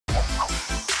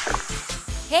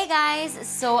Hey guys,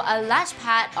 so a large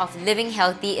part of living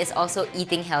healthy is also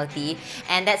eating healthy,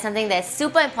 and that's something that's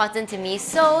super important to me.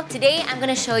 So today I'm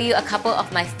gonna show you a couple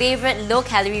of my favorite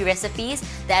low-calorie recipes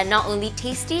that are not only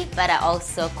tasty but are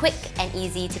also quick and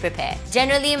easy to prepare.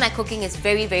 Generally, my cooking is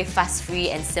very fuss-free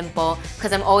and simple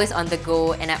because I'm always on the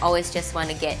go and I always just want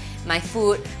to get my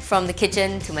food from the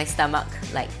kitchen to my stomach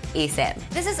like ASAP.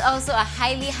 This is also a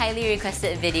highly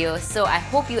requested video, so I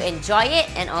hope you enjoy it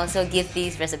and also give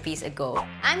these recipes a go.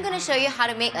 I'm gonna show you how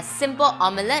to make a simple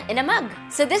omelette in a mug.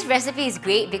 So this recipe is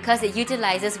great because it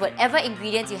utilizes whatever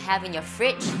ingredients you have in your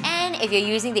fridge, and if you're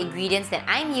using the ingredients that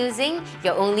I'm using,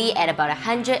 you're only at about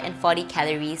 140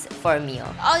 calories for a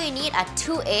meal. All you need are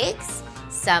 2 eggs,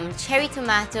 some cherry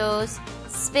tomatoes,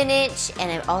 spinach,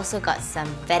 and I've also got some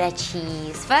feta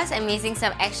cheese. First, I'm using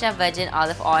some extra virgin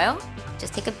olive oil.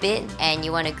 Just take a bit and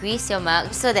you want to grease your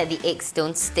mug so that the eggs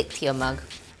don't stick to your mug.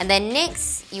 And then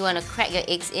next, you want to crack your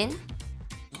eggs in,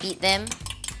 beat them.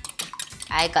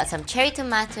 I got some cherry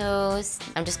tomatoes.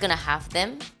 I'm just gonna halve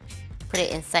them, put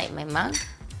it inside my mug.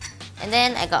 And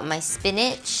then I got my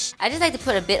spinach. I just like to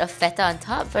put a bit of feta on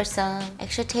top for some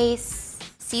extra taste.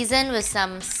 Season with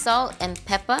some salt and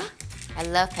pepper. I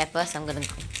love pepper, so I'm gonna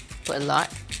put a lot.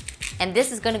 And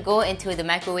this is gonna go into the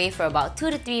microwave for about 2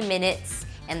 to 3 minutes.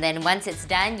 And then once it's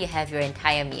done, you have your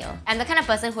entire meal. I'm the kind of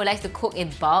person who likes to cook in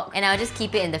bulk, and I'll just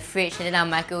keep it in the fridge and then I'll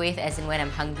microwave as in when I'm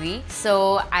hungry.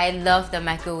 So I love the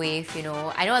microwave, you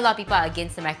know. I know a lot of people are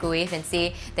against the microwave and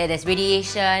say that there's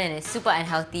radiation and it's super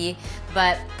unhealthy,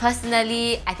 but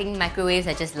personally, I think microwaves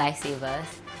are just lifesavers.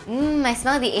 I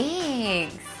smell the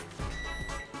eggs.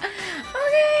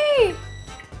 Okay!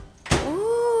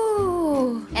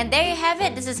 And there you have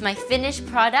it. This is my finished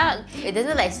product. It doesn't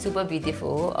look like super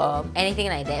beautiful or anything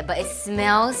like that, but it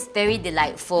smells very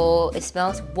delightful. It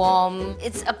smells warm.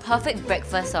 It's a perfect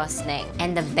breakfast or snack.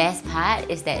 And the best part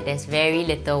is that there's very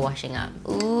little washing up.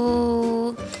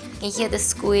 Ooh, can you hear the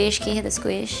squish? Can you hear the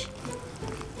squish?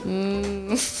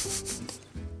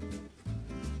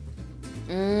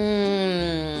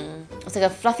 It's like a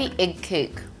fluffy egg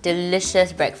cake.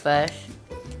 Delicious breakfast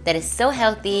that is so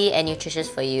healthy and nutritious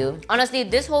for you. Honestly,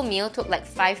 this whole meal took like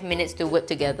 5 minutes to whip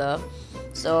together.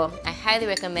 So I highly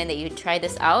recommend that you try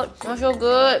this out. Smells so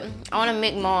good. I want to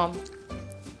make more.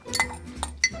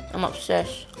 I'm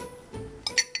obsessed.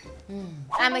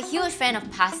 I'm a huge fan of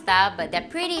pasta, but they're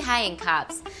pretty high in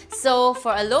carbs. So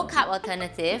for a low-carb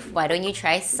alternative, why don't you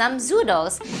try some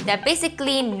zoodles? They're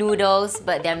basically noodles,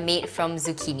 but they're made from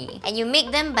zucchini. And you make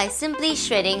them by simply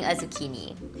shredding a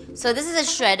zucchini. So this is a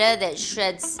shredder that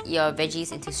shreds your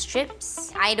veggies into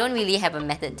strips. I don't really have a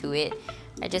method to it.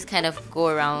 I just kind of go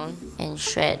around and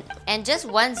shred. And just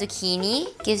one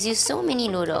zucchini gives you so many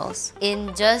noodles.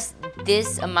 In just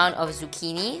this amount of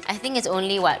zucchini, I think it's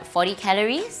only, what, 40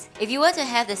 calories? If you were to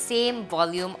have the same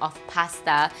volume of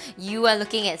pasta, you are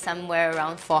looking at somewhere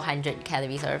around 400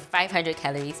 calories or 500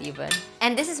 calories even.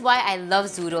 And this is why I love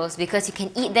zoodles, because you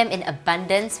can eat them in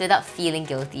abundance without feeling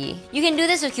guilty. You can do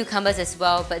this with cucumbers as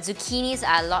well, but zucchinis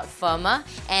are a lot firmer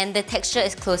and the texture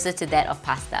is closer to that of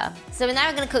pasta. So now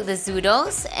we're gonna cook the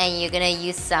zoodles, and you're gonna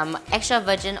use some extra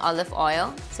virgin olive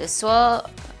oil. So swirl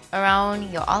around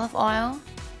your olive oil.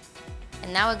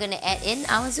 And now we're gonna add in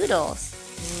our zoodles.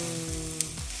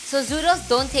 So zoodles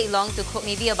don't take long to cook,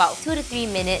 maybe about 2 to 3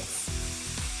 minutes.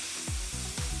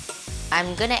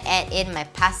 I'm gonna add in my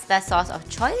pasta sauce of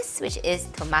choice, which is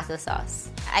tomato sauce.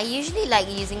 I usually like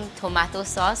using tomato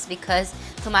sauce because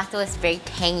tomato is very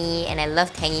tangy and I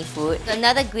love tangy food. So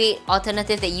another great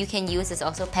alternative that you can use is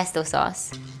also pesto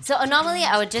sauce. So normally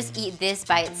I would just eat this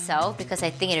by itself because I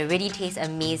think it already tastes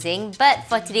amazing. But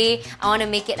for today, I want to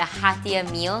make it a heartier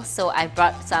meal. So I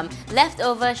brought some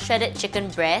leftover shredded chicken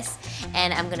breast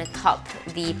and I'm gonna top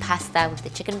the pasta with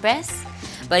the chicken breast.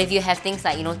 But if you have things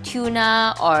like, you know,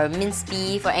 tuna or minced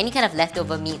beef or any kind of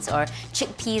leftover meats, or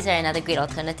chickpeas are another great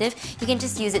alternative, you can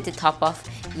just use it to top off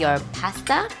your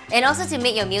pasta. And also to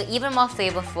make your meal even more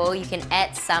flavorful, you can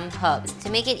add some herbs. To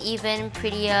make it even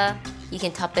prettier, you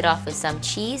can top it off with some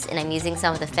cheese, and I'm using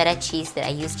some of the feta cheese that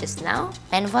I used just now.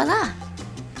 And voila!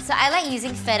 So I like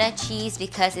using feta cheese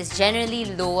because it's generally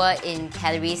lower in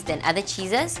calories than other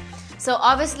cheeses. So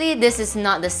obviously this is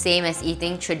not the same as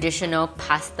eating traditional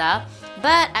pasta,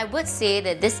 but I would say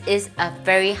that this is a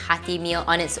very hearty meal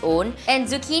on its own. And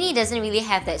zucchini doesn't really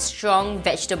have that strong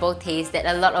vegetable taste that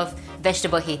a lot of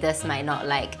vegetable haters might not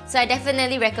like. So I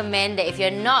definitely recommend that if you're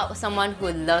not someone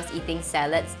who loves eating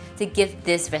salads, to give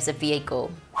this recipe a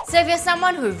go. So if you're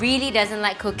someone who really doesn't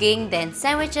like cooking, then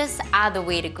sandwiches are the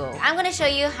way to go. I'm gonna show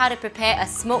you how to prepare a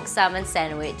smoked salmon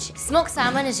sandwich. Smoked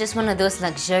salmon is just one of those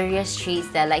luxurious treats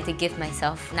that I like to give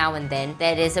myself now and then.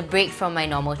 That is a break from my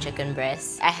normal chicken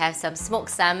breast. I have some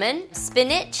smoked salmon,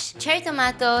 spinach, cherry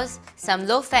tomatoes, some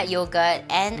low-fat yogurt,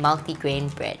 and multi-grain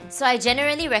bread. So I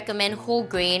generally recommend whole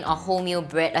grain or wholemeal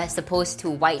bread as opposed to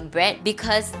white bread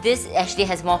because this actually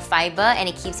has more fiber and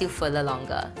it keeps you fuller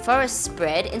longer. For a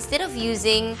spread, instead of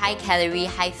using high-calorie,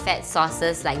 high-fat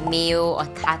sauces like mayo or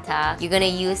tartar, you're gonna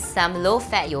use some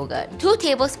low-fat yogurt. 2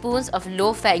 tablespoons of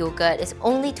low-fat yogurt is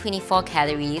only 24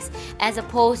 calories as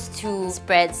opposed to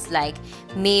spreads like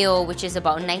mayo, which is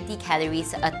about 90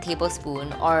 calories a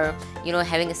tablespoon, or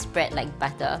having a spread like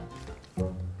butter.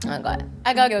 Oh my god,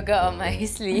 I got yogurt on my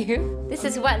sleeve. This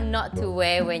is what not to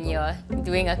wear when you're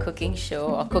doing a cooking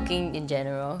show or cooking in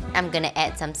general. I'm gonna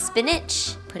add some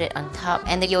spinach, put it on top,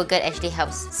 and the yogurt actually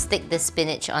helps stick the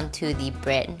spinach onto the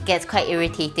bread. It gets quite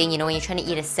irritating, when you're trying to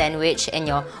eat a sandwich and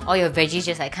all your veggies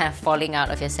just kind of falling out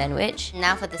of your sandwich.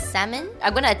 Now for the salmon,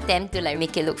 I'm gonna attempt to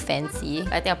make it look fancy.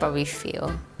 I think I'll probably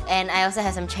fail. And I also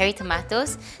have some cherry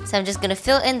tomatoes, so I'm just gonna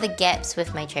fill in the gaps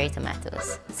with my cherry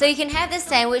tomatoes. So you can have this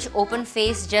sandwich open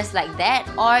faced just like that,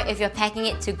 or if you're packing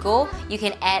it to go, you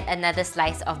can add another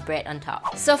slice of bread on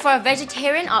top. So for a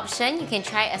vegetarian option, you can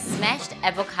try a smashed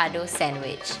avocado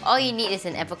sandwich. All you need is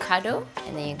an avocado,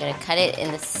 and then you're gonna cut it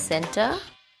in the center.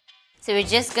 So we're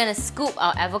just gonna scoop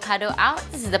our avocado out.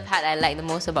 This is the part I like the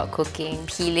most about cooking.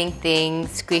 Peeling things,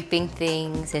 scraping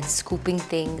things, and scooping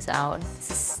things out.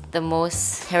 This is the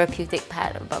most therapeutic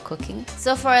part about cooking.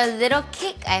 So for a little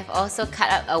kick, I've also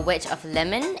cut up a wedge of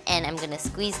lemon and I'm gonna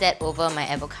squeeze that over my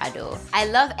avocado. I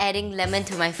love adding lemon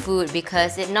to my food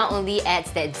because it not only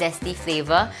adds that zesty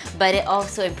flavor, but it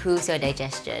also improves your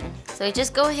digestion. So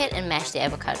just go ahead and mash the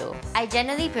avocado. I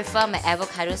generally prefer my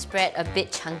avocado spread a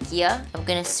bit chunkier. I'm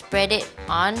gonna spread it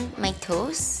on my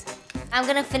toast. I'm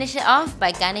gonna finish it off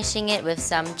by garnishing it with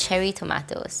some cherry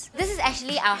tomatoes. This is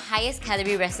actually our highest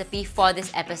calorie recipe for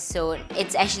this episode.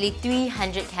 It's actually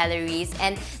 300 calories,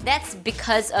 and that's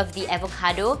because of the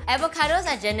avocado. Avocados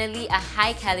are generally a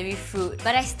high calorie fruit,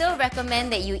 but I still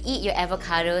recommend that you eat your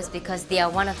avocados because they are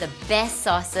one of the best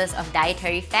sources of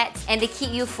dietary fats and they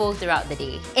keep you full throughout the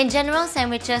day. In general,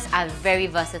 sandwiches are very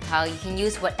versatile. You can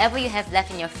use whatever you have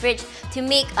left in your fridge to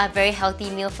make a very healthy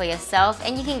meal for yourself,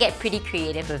 and you can get pretty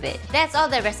creative with it. That's all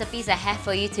the recipes I have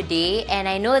for you today, and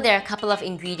I know there are a couple of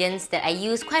ingredients that I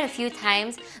use quite a few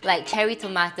times, like cherry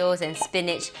tomatoes and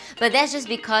spinach, but that's just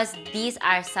because these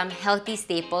are some healthy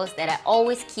staples that I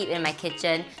always keep in my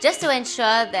kitchen just to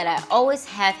ensure that I always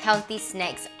have healthy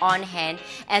snacks on hand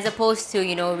as opposed to,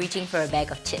 reaching for a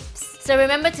bag of chips. So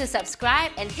remember to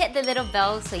subscribe and hit the little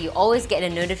bell so you always get a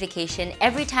notification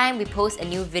every time we post a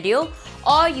new video,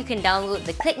 or you can download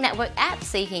the Clicknetwork app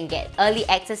so you can get early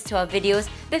access to our videos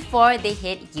before they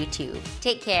hit YouTube.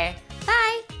 Take care.